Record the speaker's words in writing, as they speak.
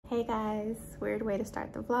Hey guys, weird way to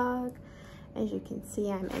start the vlog. As you can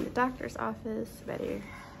see, I'm in the doctor's office,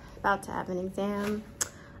 about to have an exam.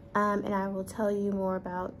 And I will tell you more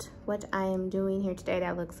about what I am doing here today.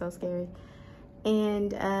 That looks so scary.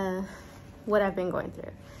 And what I've been going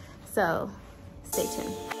through. So stay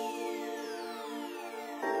tuned.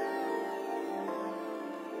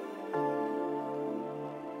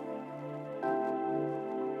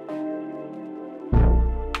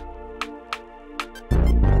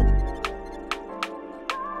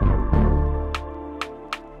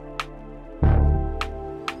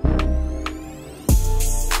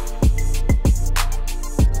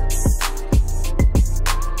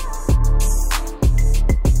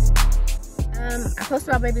 I post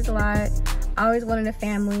about babies a lot. I always wanted a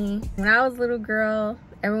family. When I was a little girl,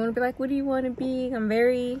 everyone would be like, what do you want to be? I'm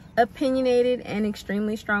very opinionated and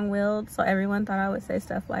extremely strong-willed, so everyone thought I would say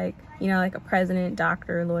stuff like, you know, like a president,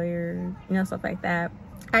 doctor, lawyer, you know, stuff like that.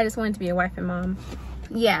 I just wanted to be a wife and mom.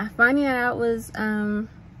 Yeah, finding that out was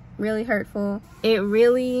really hurtful. It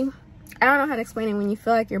really, I don't know how to explain it. When you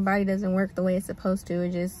feel like your body doesn't work the way it's supposed to,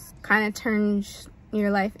 it just kind of turns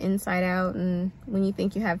your life inside out, and when you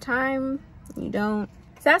think you have time, you don't.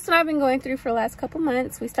 So that's what I've been going through for the last couple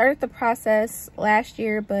months. We started the process last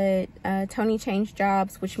year, but Tony changed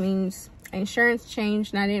jobs, which means insurance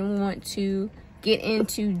changed, and I didn't want to get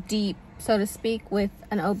into deep, so to speak, with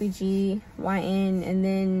an OBGYN, and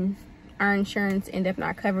then our insurance ended up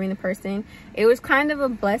not covering the person. It was kind of a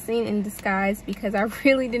blessing in disguise because I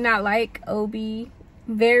really did not like OB.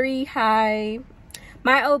 Very high.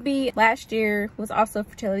 My OB last year was also a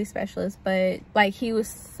fertility specialist, but like he was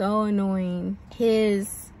so annoying.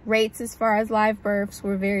 His rates as far as live births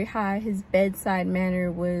were very high. His bedside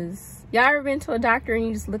manner was, y'all ever been to a doctor and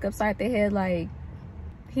you just look upside their head? Like,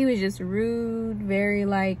 he was just rude, very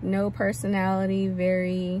like no personality,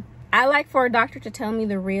 very, I like for a doctor to tell me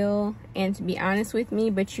the real and to be honest with me,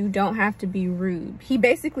 but you don't have to be rude. He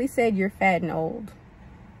basically said you're fat and old,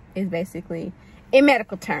 is basically, in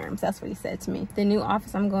medical terms, that's what he said to me. The new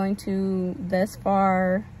office I'm going to thus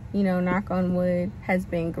far, you know, knock on wood, has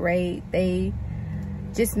been great. They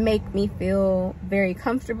just make me feel very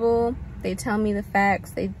comfortable. They tell me the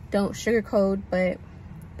facts. They don't sugarcoat, but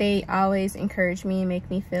they always encourage me and make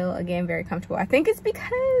me feel, again, very comfortable. I think it's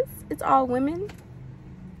because it's all women.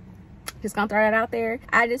 Just gonna throw that out there.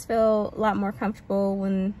 I just feel a lot more comfortable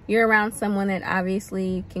when you're around someone that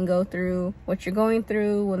obviously can go through what you're going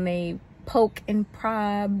through. When they poke and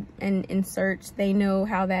probe and insert, they know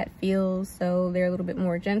how that feels, so they're a little bit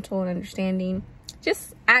more gentle and understanding.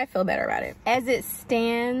 Just, I feel better about it. As it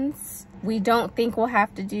stands, we don't think we'll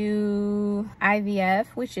have to do IVF,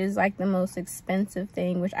 which is like the most expensive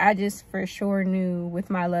thing, which I just for sure knew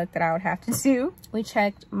with my luck that I would have to do. We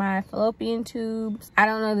checked my fallopian tubes. I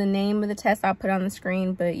don't know the name of the test, I'll put on the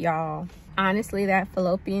screen, but y'all, honestly, that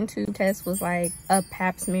fallopian tube test was like a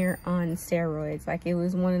pap smear on steroids. Like, it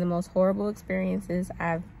was one of the most horrible experiences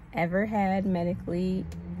I've ever had medically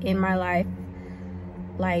in my life.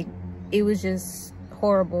 Like, it was just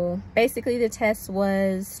horrible. Basically, the test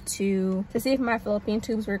was to see if my fallopian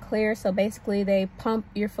tubes were clear. So basically, they pump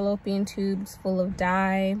your fallopian tubes full of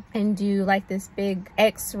dye and do like this big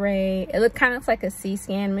x-ray. It looked kind of like a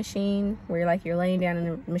C-scan machine where like you're laying down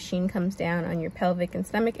and the machine comes down on your pelvic and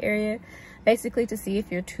stomach area, basically to see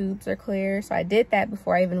if your tubes are clear. So I did that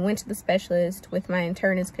before I even went to the specialist with my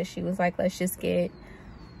internist, because she was like, let's just get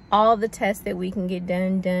all the tests that we can get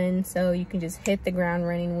done so you can just hit the ground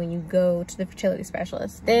running when you go to the fertility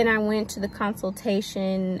specialist. Then I went to the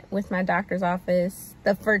consultation with my doctor's office,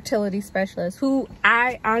 the fertility specialist, who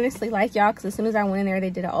I honestly like, y'all, because as soon as I went in there, they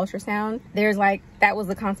did an ultrasound. There's like, that was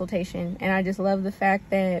the consultation, and I just love the fact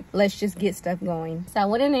that let's just get stuff going. So I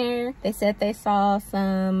went in there, they said they saw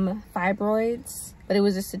some fibroids, but it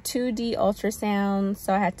was just a 2D ultrasound,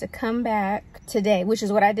 so I had to come back today, which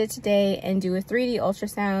is what I did today, and do a 3D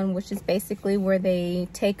ultrasound, which is basically where they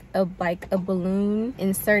take a balloon,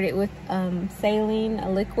 insert it with saline, a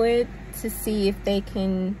liquid, to see if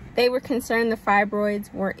they were concerned the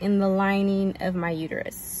fibroids were in the lining of my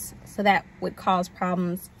uterus. So that would cause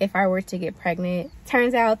problems if I were to get pregnant.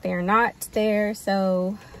 Turns out they're not there,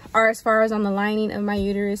 so, or as far as on the lining of my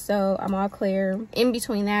uterus, so I'm all clear. In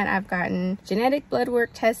between that, I've gotten genetic blood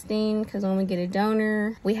work testing, because when we get a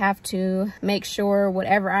donor, we have to make sure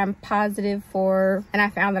whatever I'm positive for, and I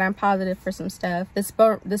found that I'm positive for some stuff, the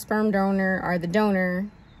sperm donor or the donor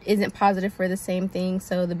isn't positive for the same thing,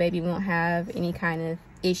 so the baby won't have any kind of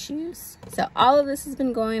issues. So all of this has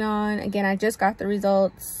been going on. Again, I just got the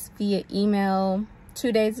results via email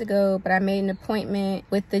 2 days ago, but I made an appointment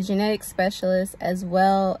with the genetic specialist as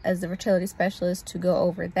well as the fertility specialist to go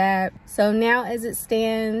over that. So now as it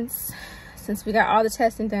stands, since we got all the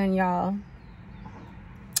testing done, y'all,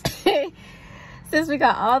 since we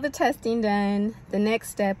got all the testing done, the next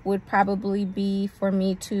step would probably be for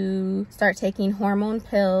me to start taking hormone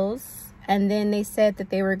pills. And then they said that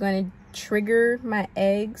they were going to trigger my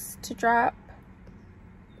eggs to drop.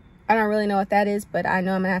 I don't really know what that is, but I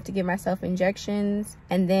know I'm gonna have to give myself injections,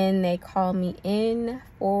 and then they call me in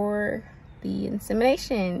for the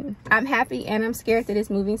insemination. I'm happy and I'm scared that it's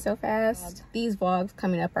moving so fast. These vlogs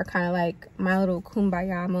coming up are kind of like my little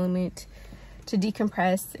kumbaya moment to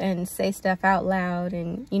decompress and say stuff out loud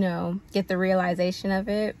and, you know, get the realization of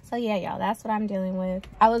it. So yeah, y'all, that's what I'm dealing with.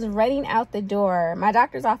 I was running out the door. My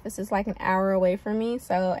doctor's office is like an hour away from me,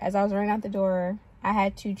 so as I was running out the door, I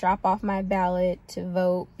had to drop off my ballot to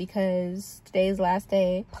vote because today's last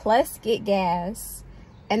day, plus get gas.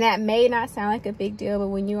 And that may not sound like a big deal, but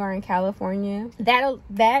when you are in California,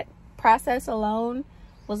 that process alone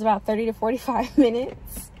was about 30 to 45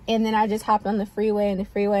 minutes. And then I just hopped on the freeway, and the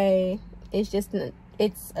freeway is just,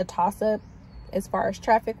 it's a toss-up as far as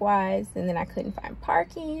traffic-wise. And then I couldn't find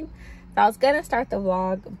parking. So I was gonna start the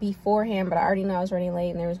vlog beforehand, but I already know I was running late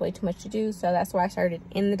and there was way too much to do. So that's why I started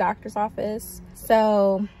in the doctor's office.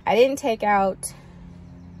 So I didn't take out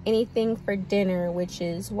anything for dinner, which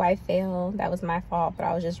is why I failed. That was my fault, but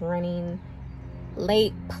I was just running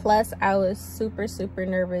late. Plus I was super, super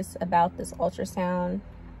nervous about this ultrasound.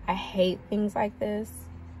 I hate things like this.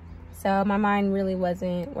 So my mind really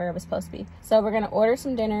wasn't where it was supposed to be. So we're gonna order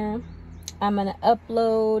some dinner. I'm gonna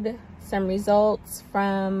upload some results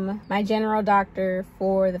from my general doctor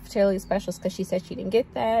for the fertility specialist because she said she didn't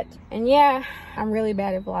get that. And yeah, I'm really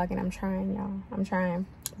bad at vlogging. I'm trying, y'all. I'm trying,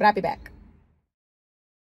 but I'll be back.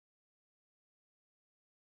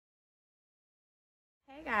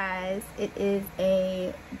 Hey guys, it is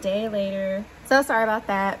a day later. So sorry about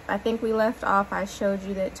that. I think we left off, I showed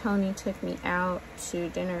you that Tony took me out to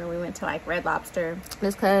dinner. We went to like Red Lobster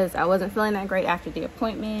just because I wasn't feeling that great after the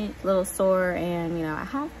appointment, a little sore, and you know, I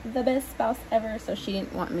have the best spouse ever, so she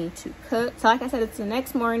didn't want me to cook. So like I said, it's the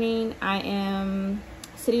next morning. I am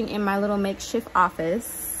sitting in my little makeshift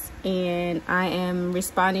office and I am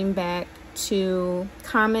responding back to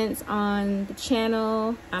comments on the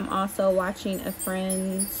channel. I'm also watching a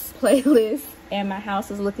friend's playlist, and my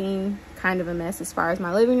house is looking kind of a mess as far as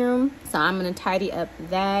my living room, so I'm gonna tidy up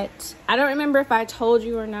that. I don't remember if I told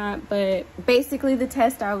you or not, but basically the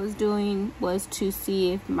test I was doing was to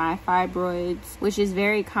see if my fibroids, which is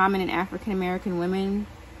very common in African American women,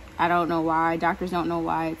 I don't know why, doctors don't know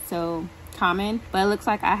why it's so common, but it looks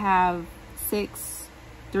like I have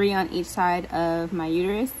 3 on each side of my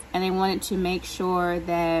uterus, and they wanted to make sure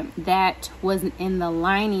that that wasn't in the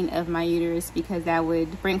lining of my uterus because that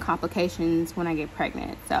would bring complications when I get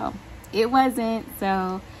pregnant. So it wasn't,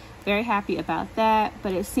 so very happy about that.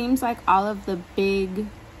 But it seems like all of the big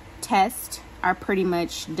tests are pretty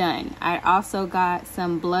much done. I also got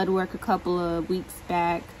some blood work a couple of weeks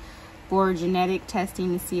back for genetic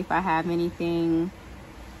testing to see if I have anything,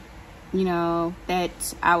 you know,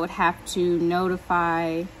 that I would have to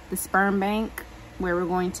notify the sperm bank where we're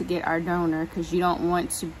going to get our donor, because you don't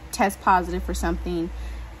want to test positive for something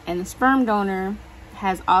and the sperm donor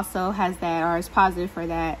has that or is positive for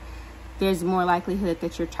that. There's more likelihood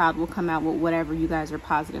that your child will come out with whatever you guys are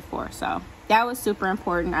positive for. So that was super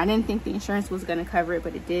important. I didn't think the insurance was going to cover it,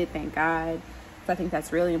 but it did, thank God. So I think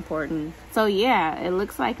that's really important. So yeah, it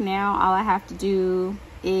looks like now all I have to do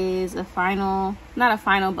is a final, not a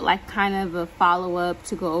final, but like kind of a follow-up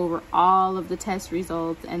to go over all of the test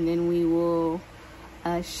results, and then we will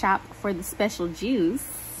shop for the special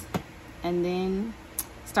juice and then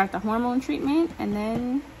start the hormone treatment and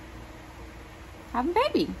then have a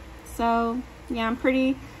baby. So yeah, I'm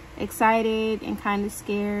pretty excited and kind of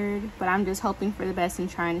scared, but I'm just hoping for the best and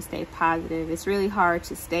trying to stay positive. It's really hard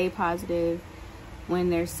to stay positive when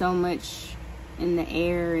there's so much in the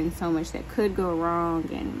air and so much that could go wrong,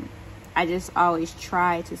 and I just always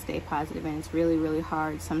try to stay positive, and it's really, really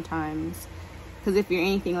hard sometimes because if you're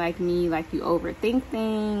anything like me, like you overthink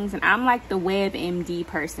things, and I'm like the WebMD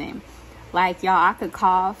person. Like y'all, I could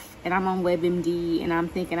cough and I'm on WebMD and I'm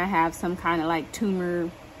thinking I have some kind of like tumor.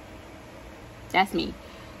 That's me.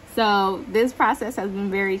 So this process has been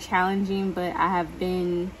very challenging, but I have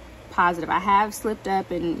been positive. I have slipped up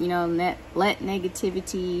and, you know, let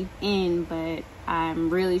negativity in, but I'm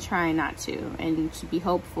really trying not to, and to be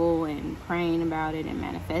hopeful and praying about it and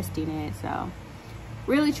manifesting it. So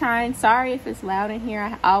really trying. Sorry if it's loud in here.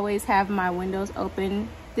 I always have my windows open.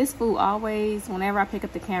 This fool always, whenever I pick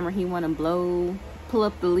up the camera, he want to blow pull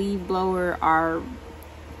up the leaf blower or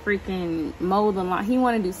freaking mow the lawn. He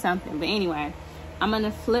want to do something. But anyway, I'm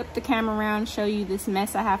gonna flip the camera around, show you this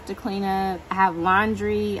mess I have to clean up. I have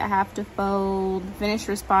laundry I have to fold, finish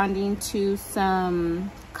responding to some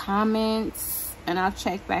comments, and I'll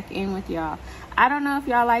check back in with y'all. I don't know if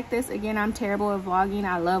y'all like this. Again, I'm terrible at vlogging.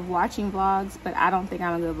 I love watching vlogs, but I don't think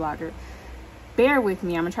I'm a good vlogger. Bear with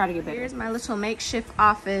me, I'm gonna try to get better. Here's my little makeshift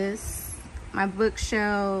office, my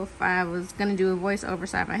bookshelf. I was gonna do a voiceover,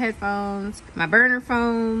 so I have my headphones, my burner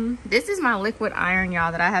phone. This is my liquid iron,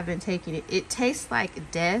 y'all, that I have been taking. It tastes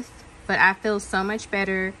like death, but I feel so much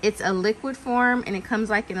better. It's a liquid form, and it comes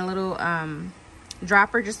like in a little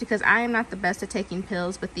dropper, just because I am not the best at taking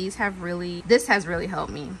pills, but this has really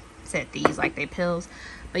helped me. Said these like they pills.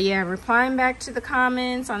 But yeah, replying back to the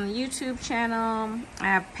comments on the YouTube channel. I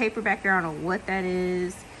have paper back there. I don't know what that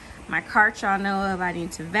is. My cart y'all know of. I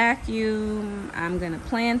need to vacuum. I'm gonna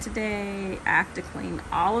plan today. I have to clean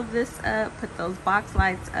all of this up, put those box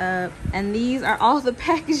lights up, and these are all the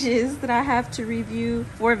packages that I have to review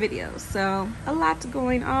for videos. So a lot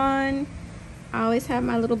going on. I always have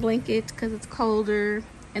my little blanket because it's colder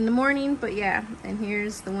in the morning. But yeah, and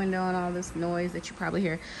here's the window and all this noise that you probably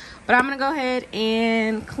hear. But I'm gonna go ahead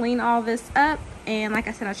and clean all this up, and like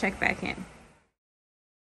I said, I'll check back in.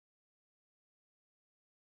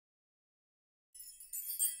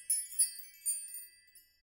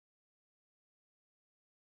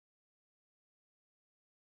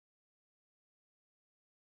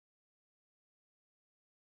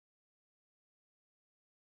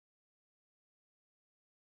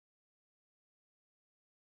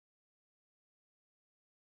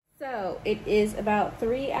 So it is about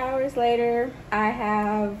 3 hours later. I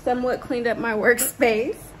have somewhat cleaned up my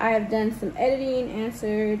workspace. I have done some editing,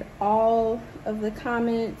 answered all of the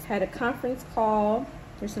comments, had a conference call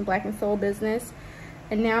for some Black and Soul business.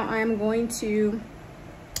 And now I'm going to,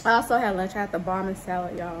 I also had lunch. I had the bomb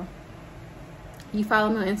salad, y'all. You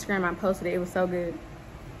follow me on Instagram, I posted it. It was so good.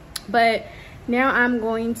 But now I'm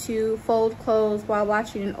going to fold clothes while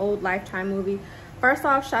watching an old Lifetime movie. First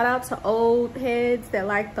off, shout out to old heads that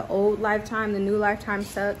like the old Lifetime. The new Lifetime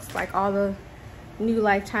sucks. Like all the new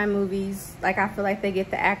Lifetime movies, like I feel like they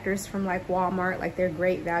get the actors from like Walmart, like they're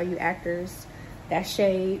great value actors. That's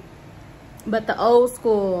shade. But the old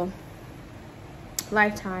school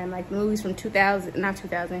Lifetime, like movies from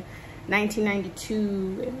 1992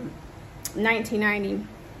 and 1990,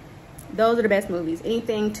 those are the best movies.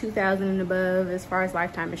 Anything 2000 and above as far as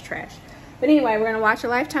Lifetime is trash. But anyway, we're gonna watch a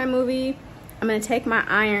Lifetime movie. I'm gonna take my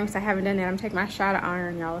iron, because I haven't done that. I'm gonna take my shot of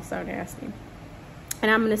iron, y'all. It's so nasty.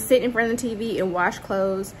 And I'm gonna sit in front of the TV and wash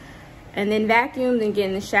clothes, and then vacuum, then get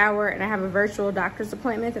in the shower. And I have a virtual doctor's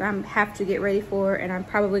appointment that I have to get ready for, and I'm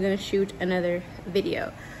probably gonna shoot another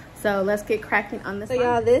video. So let's get cracking on this. So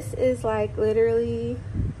y'all, this is like literally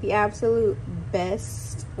the absolute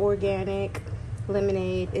best organic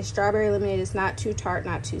lemonade. It's strawberry lemonade. It's not too tart,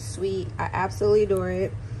 not too sweet. I absolutely adore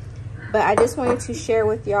it. But I just wanted to share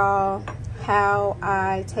with y'all how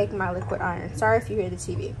I take my liquid iron. Sorry if you hear the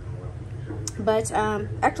TV. But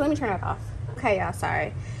actually, let me turn that off. Okay, y'all,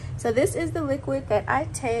 sorry. So this is the liquid that I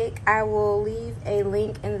take. I will leave a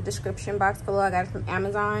link in the description box below. I got it from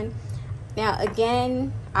Amazon. Now,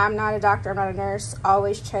 again, I'm not a doctor, I'm not a nurse.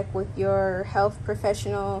 Always check with your health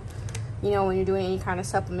professional, you know, when you're doing any kind of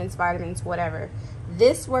supplements, vitamins, whatever.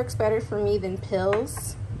 This works better for me than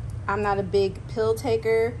pills. I'm not a big pill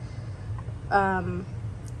taker.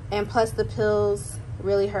 And plus the pills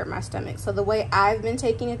really hurt my stomach. So the way I've been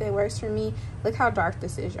taking it that works for me, look how dark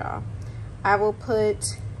this is, y'all. I will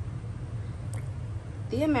put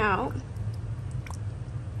the amount,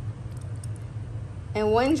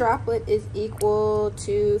 and 1 droplet is equal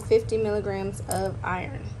to 50 milligrams of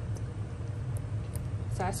iron.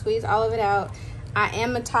 So I squeeze all of it out. I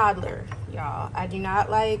am a toddler, y'all. I do not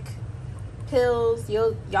like pills.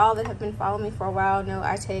 Y'all that have been following me for a while know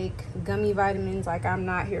I take gummy vitamins. Like, I'm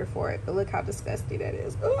not here for it. But look how disgusting that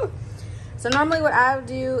is. Ooh. So normally what I'll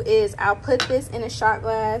do is I'll put this in a shot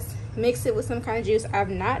glass, mix it with some kind of juice. I've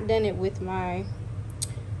not done it with my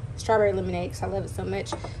strawberry lemonade because I love it so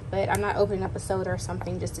much, but I'm not opening up a soda or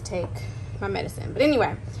something just to take my medicine. But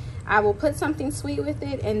anyway, I will put something sweet with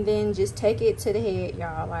it and then just take it to the head,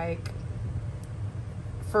 y'all. Like,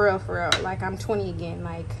 for real, like I'm 20 again.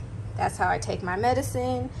 Like, that's how I take my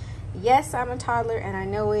medicine. Yes, I'm a toddler and I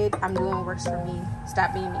know it. I'm doing what works for me.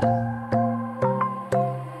 Stop being me.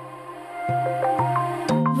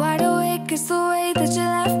 Wide awake is the way that you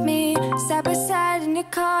left me, side by side in your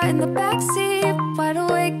car in the backseat. Wide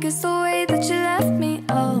awake is the way that you left me,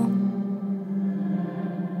 oh.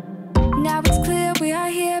 Now it's clear we are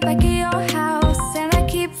here back